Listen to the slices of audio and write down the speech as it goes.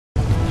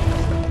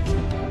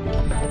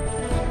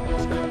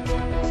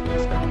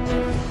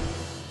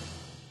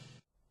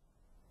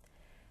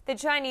The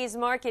Chinese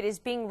market is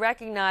being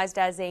recognized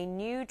as a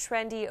new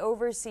trendy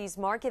overseas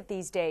market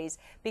these days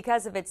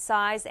because of its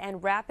size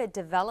and rapid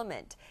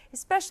development.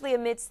 Especially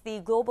amidst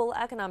the global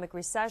economic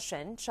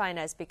recession,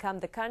 China has become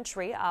the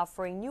country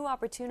offering new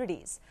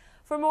opportunities.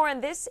 For more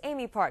on this,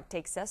 Amy Park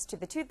takes us to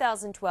the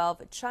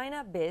 2012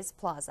 China Biz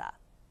Plaza.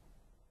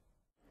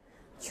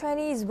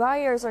 Chinese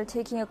buyers are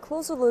taking a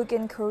closer look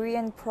at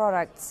Korean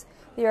products.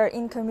 They are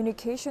in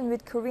communication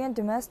with Korean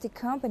domestic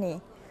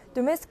companies.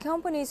 Domestic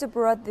companies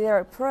abroad,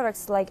 their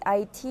products like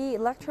IT,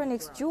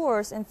 electronics,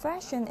 jewels, and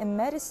fashion and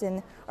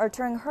medicine are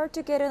trying hard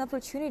to get an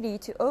opportunity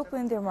to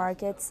open their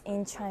markets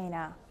in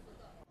China.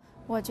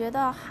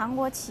 The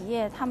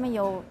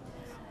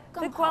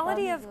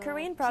quality of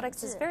Korean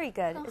products is very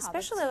good,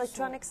 especially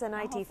electronics and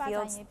IT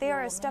fields. They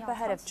are a step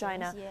ahead of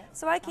China,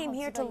 so I came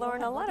here to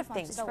learn a lot of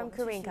things from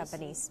Korean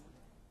companies.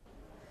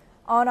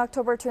 On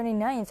October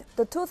 29th,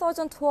 the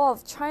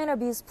 2012 China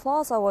Biz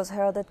Plaza was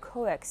held at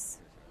COEX.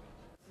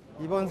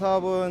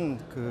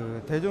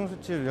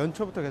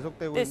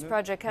 This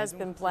project has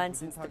been planned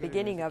since the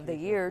beginning of the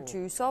year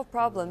to solve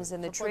problems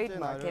in the trade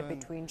market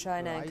between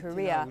China and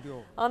Korea.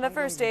 On the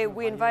first day,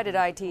 we invited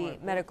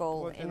IT,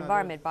 medical,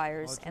 environment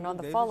buyers, and on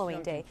the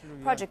following day,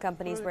 project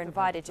companies were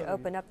invited to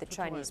open up the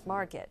Chinese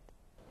market.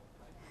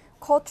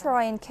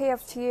 KOTRA and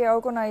KFTA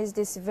organized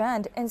this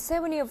event, and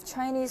 70 of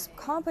Chinese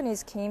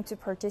companies came to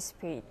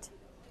participate.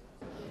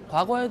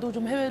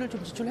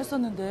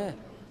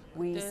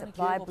 We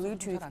supply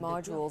Bluetooth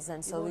modules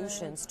and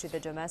solutions to the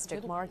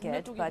domestic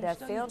market, but have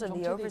failed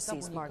in the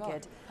overseas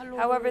market.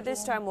 However,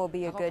 this time will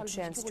be a good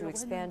chance to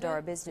expand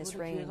our business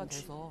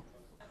range.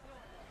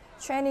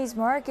 Chinese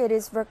market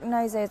is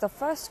recognized as the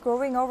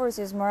fast-growing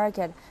overseas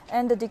market,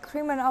 and the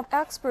decrement of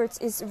exports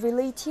is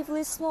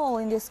relatively small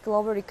in this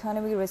global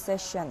economic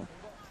recession.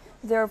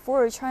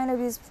 Therefore, China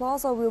Biz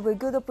Plaza will be a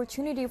good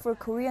opportunity for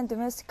Korean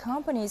domestic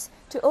companies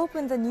to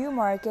open the new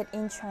market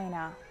in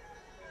China.